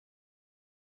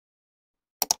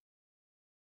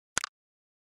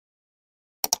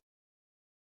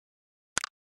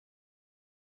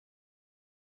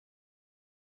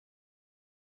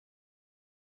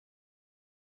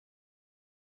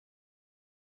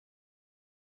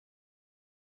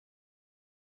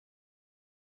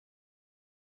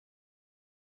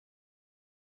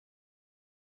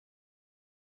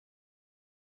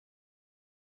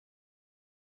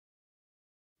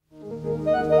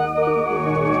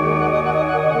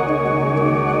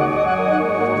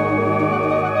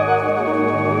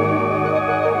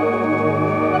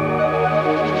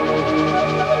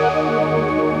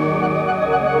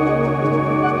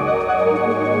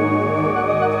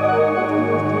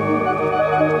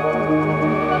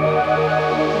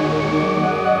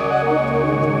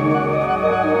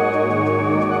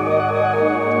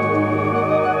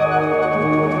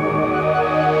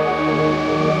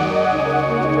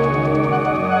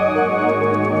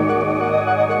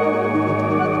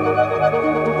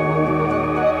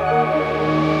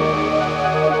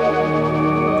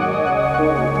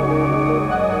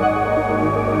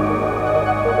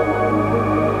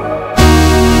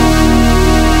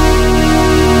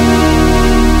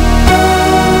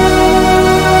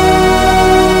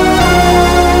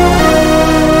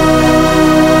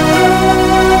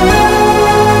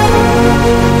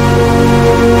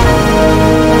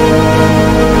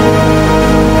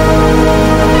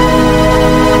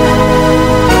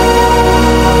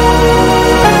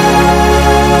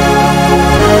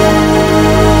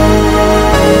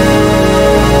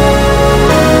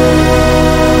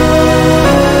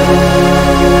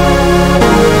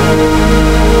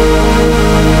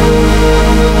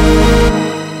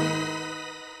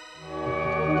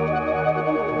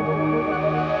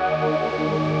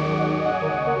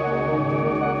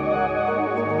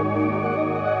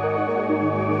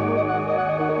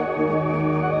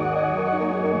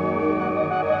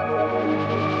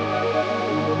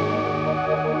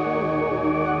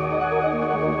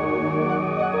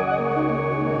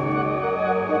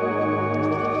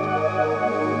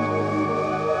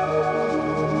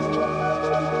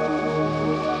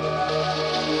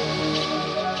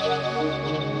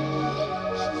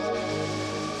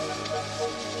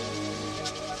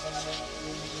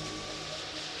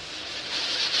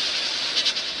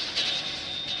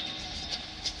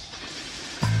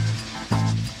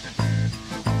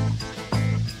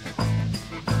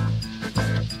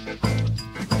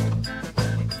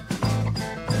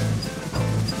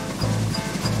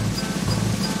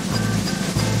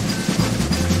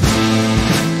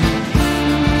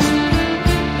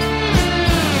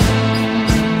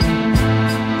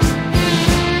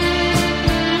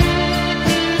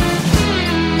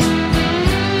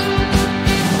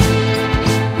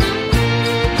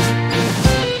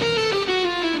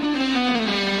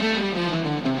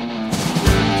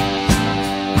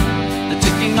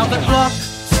The clock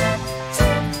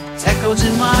echoes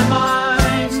in my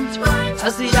mind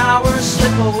as the hours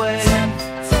slip away,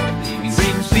 leaving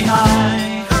dreams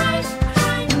behind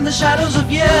in the shadows of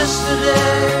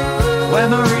yesterday, where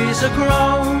memories are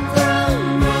grown.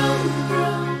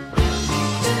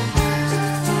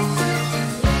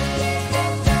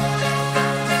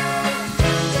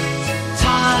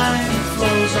 Time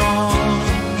flows on,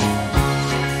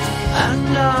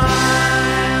 and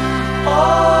I'm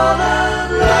all alone.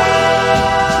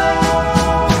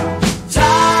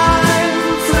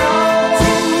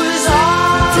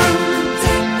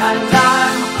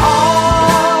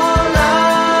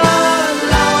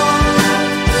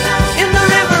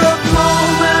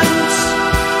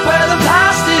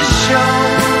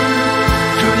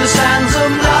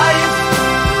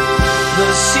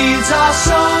 Seeds are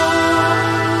sown.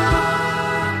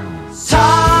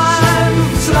 Time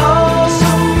flows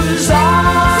on,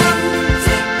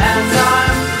 and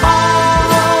I'm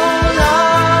all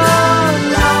alone.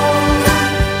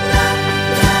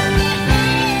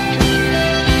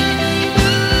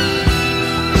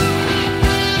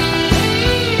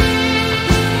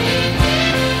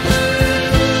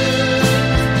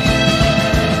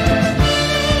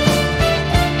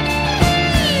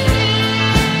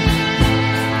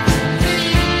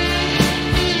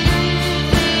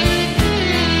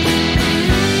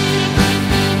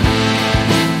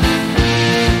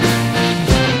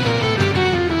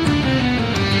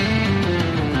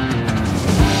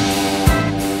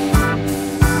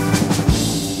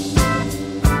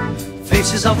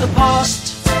 Faces of the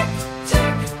past,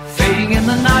 fading in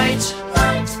the night,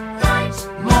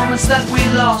 moments that we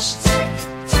lost,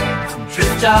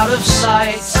 drift out of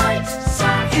sight,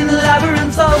 in the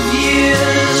labyrinth of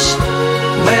years,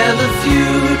 where the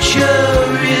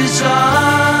future is unknown.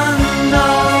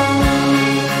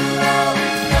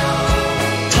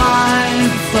 Time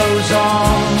flows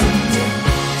on,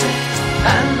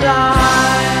 and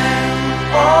I'm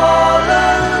all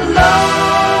alone.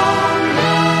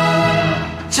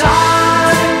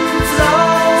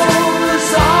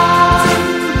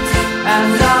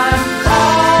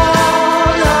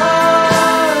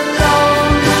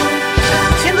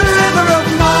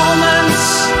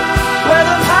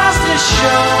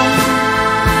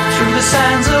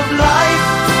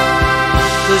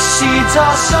 seeds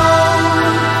are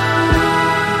sown.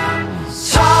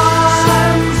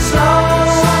 Time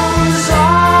flows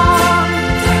on,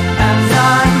 and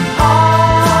I'm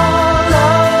all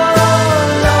alone.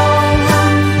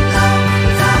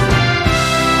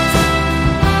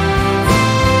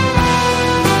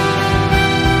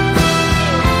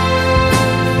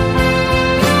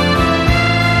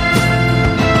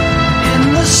 In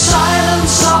the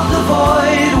silence of the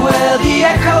void where the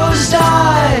echoes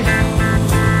die,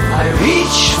 I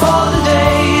reach for the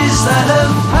days that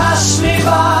have passed me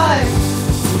by.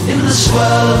 In the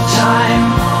swirl of time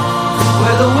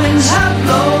where the winds have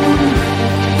blown,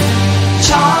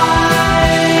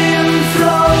 time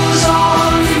flows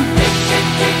on,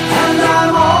 and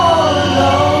I'm all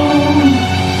alone.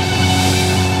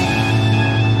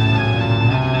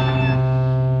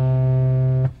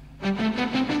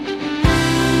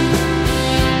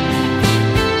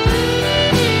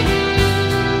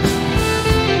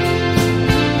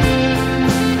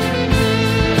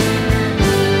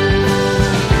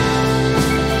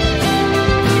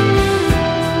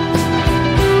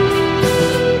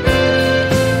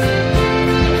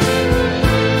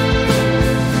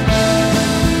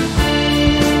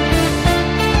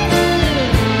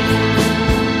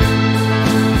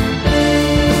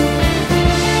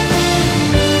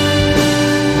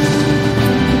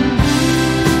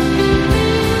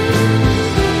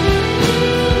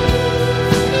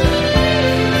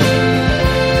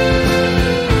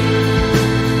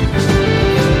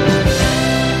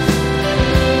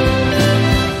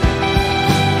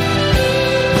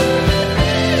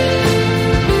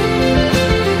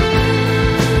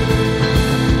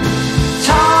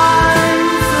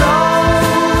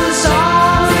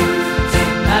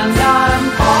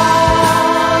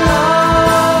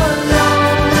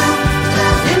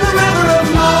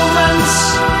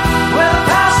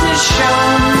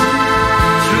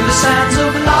 Sands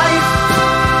of life,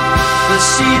 the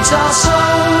seeds are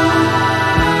sown.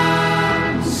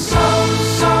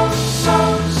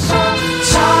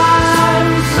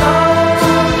 Time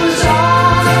flows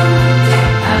on,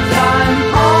 and I'm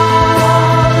all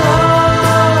alone.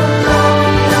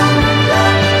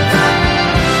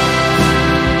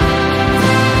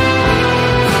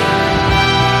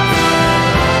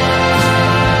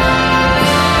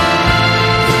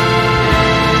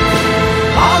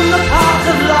 On the path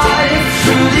of life,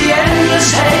 through the endless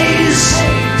haze,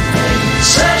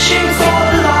 searching for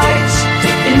the light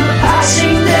in the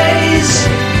passing days,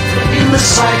 in the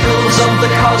cycles of the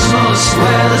cosmos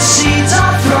where the seeds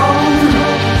are thrown.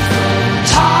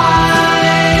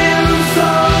 Time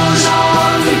flows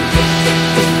on,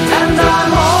 and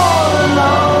I'm all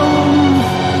alone.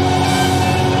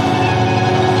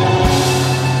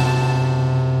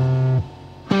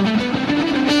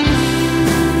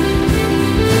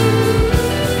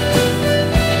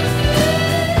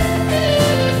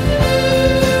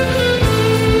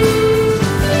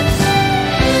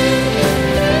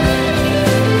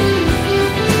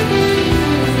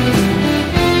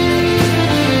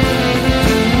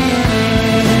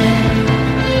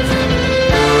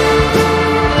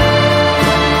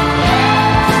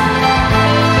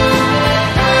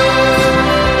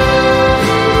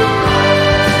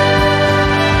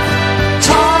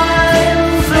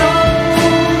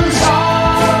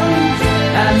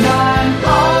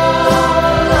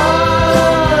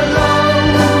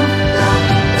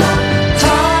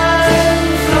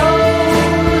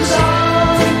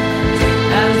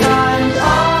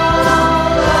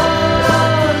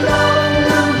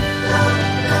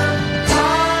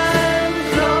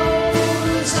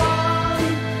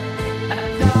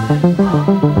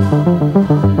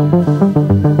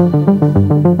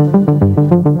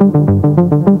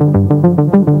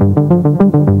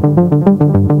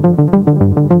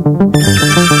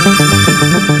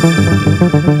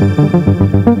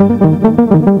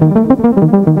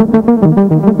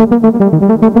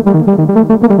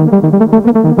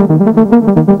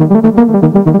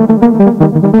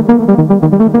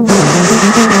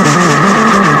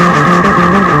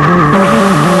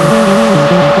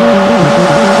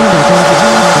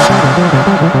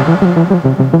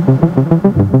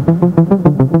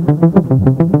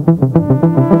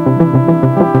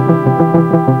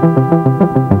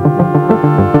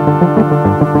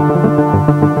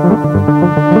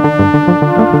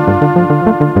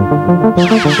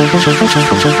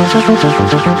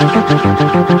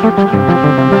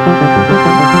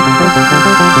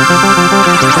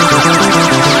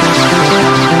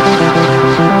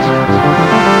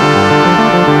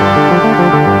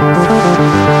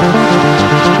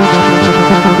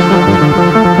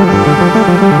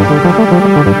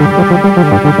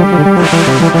 Thank you.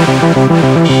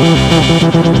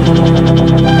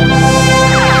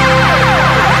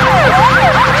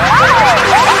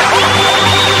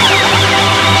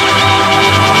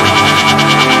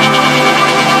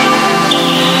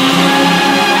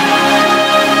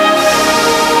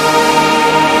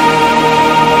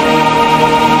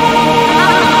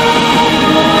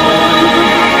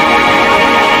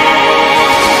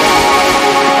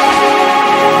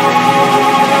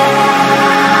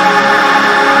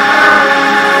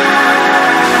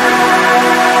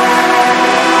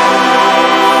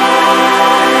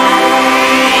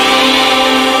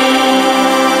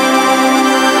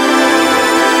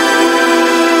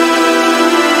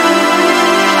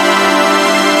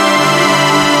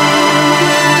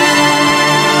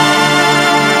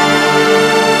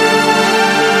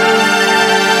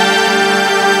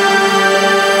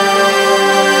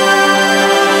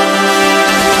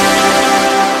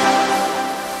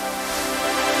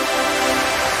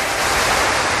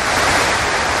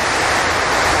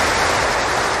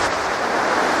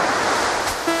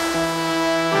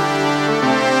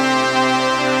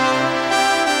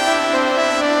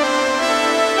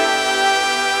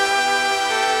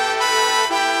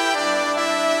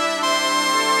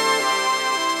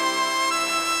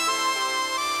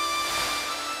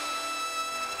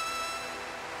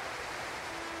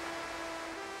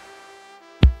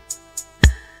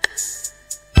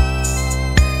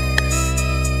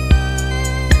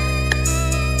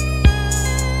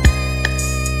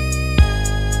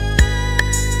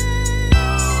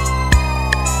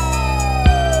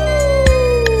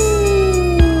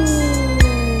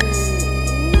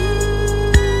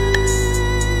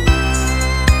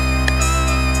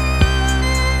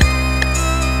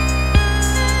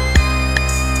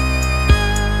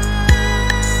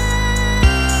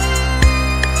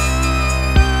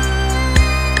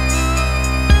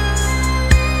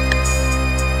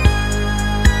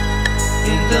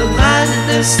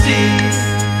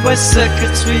 Where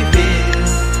circuits we build,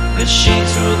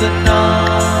 machines rule the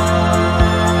night,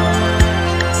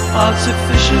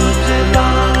 artificial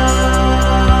delight.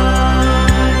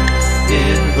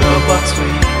 In robots we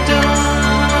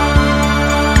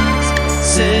dance,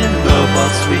 in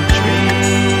robots we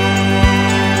dream,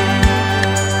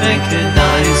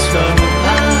 mechanized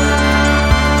romance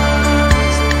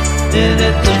in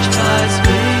a digitized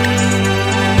beat.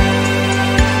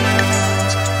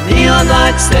 Neon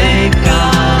lights they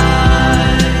guide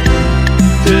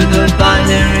through the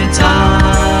binary time.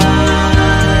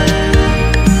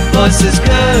 Voices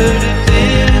code and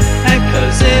clear,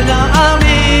 echoes in our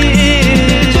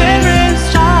ears. Children's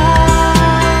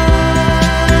child.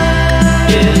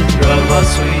 In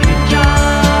robots we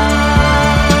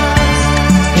dance,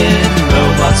 in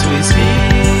robots we speak.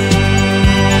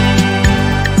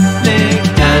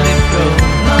 Mechanical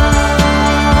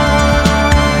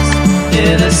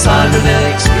in a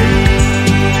cybernetic screen.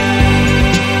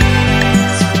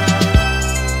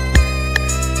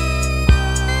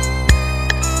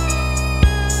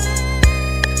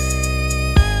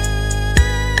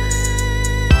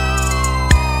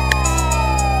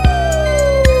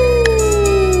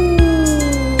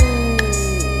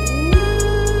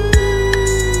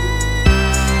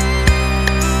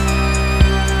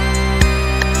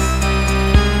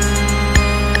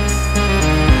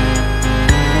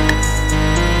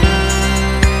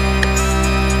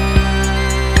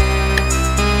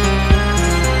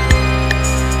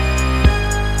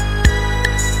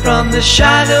 From the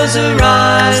shadows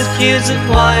arise, gears and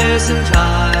wires and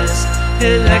ties,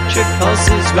 electric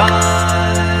pulses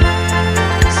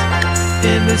rise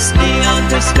in this neon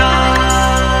disguise.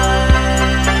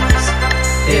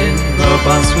 In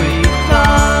robots we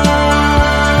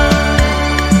fly,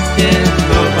 in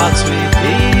robots we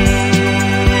be.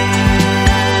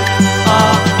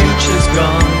 Our future's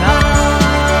grown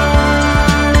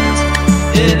out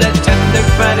in a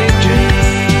technocratic dream.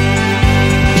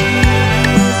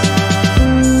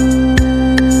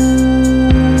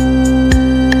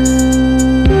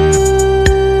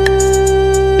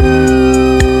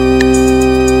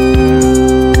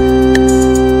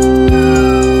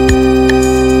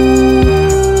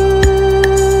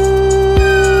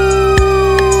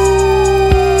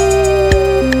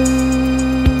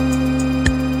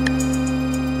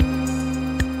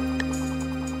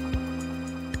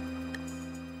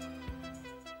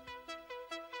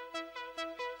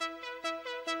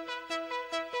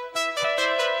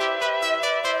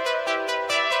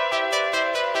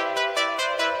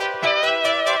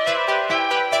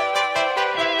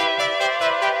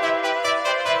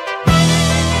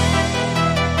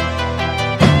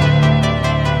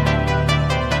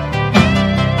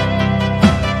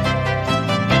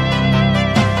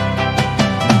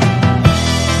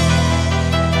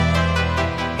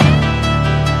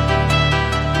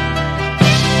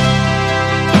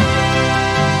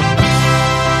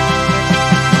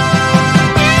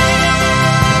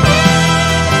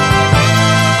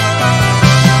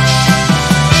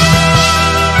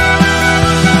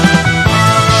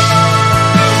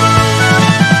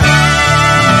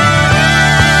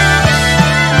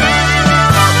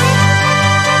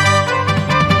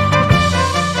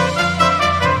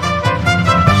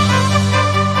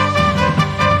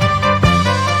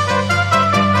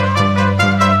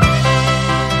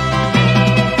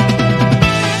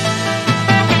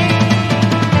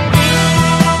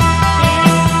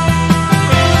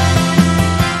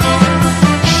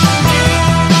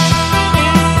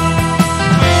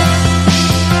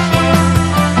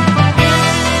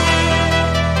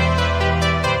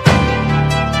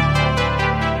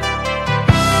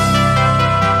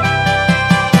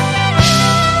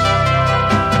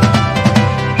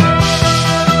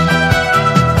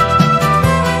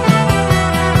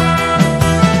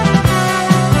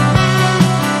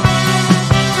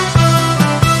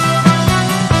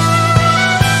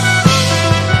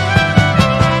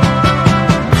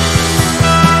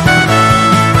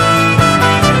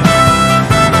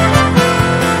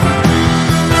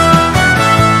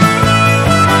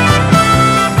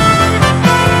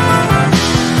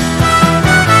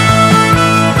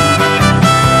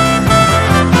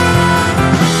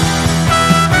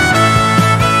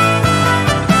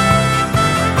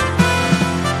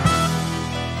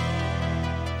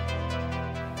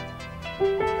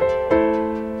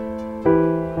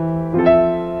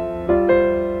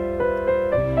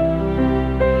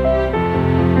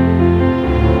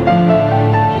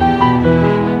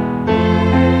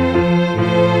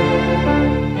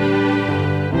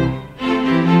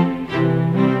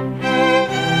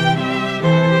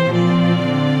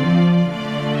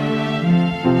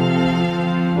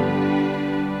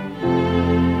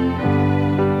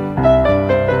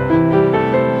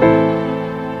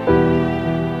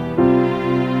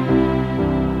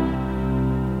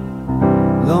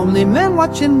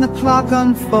 watching the clock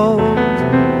unfold.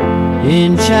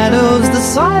 In shadows the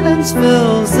silence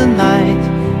fills the night.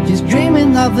 He's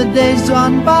dreaming of the days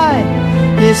gone by.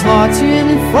 His heart's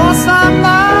yearning for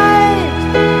sunlight.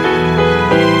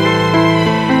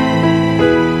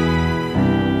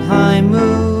 Time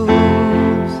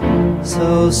moves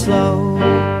so slow,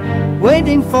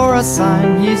 waiting for a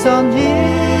sign. He's on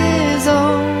his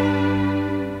own.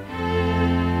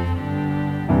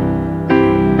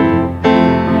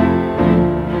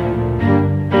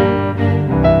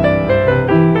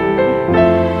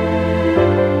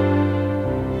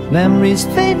 Memories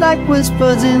fade like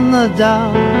whispers in the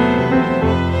dark.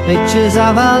 Pictures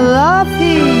of our love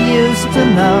he used to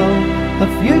know. A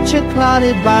future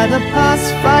clouded by the past,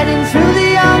 fighting through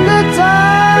the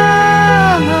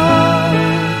undertow.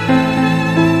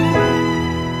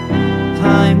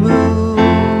 Time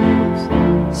moves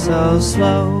so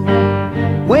slow,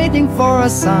 waiting for a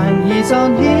sign. He's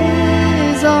on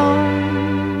his own.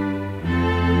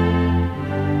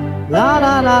 La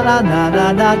la la la la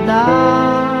la la la.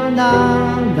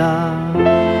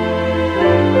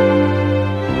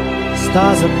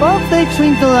 Stars above, they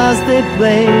twinkle as they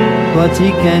play, but he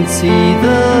can't see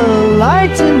the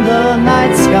light in the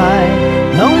night sky.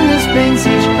 Loneliness paints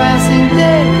each passing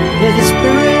day, yet the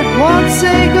spirit won't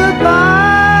say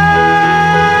goodbye.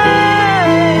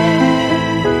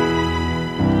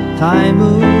 Time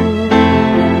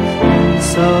moves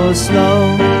so slow,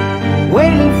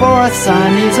 waiting for a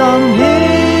sign. He's on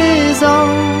his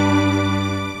own.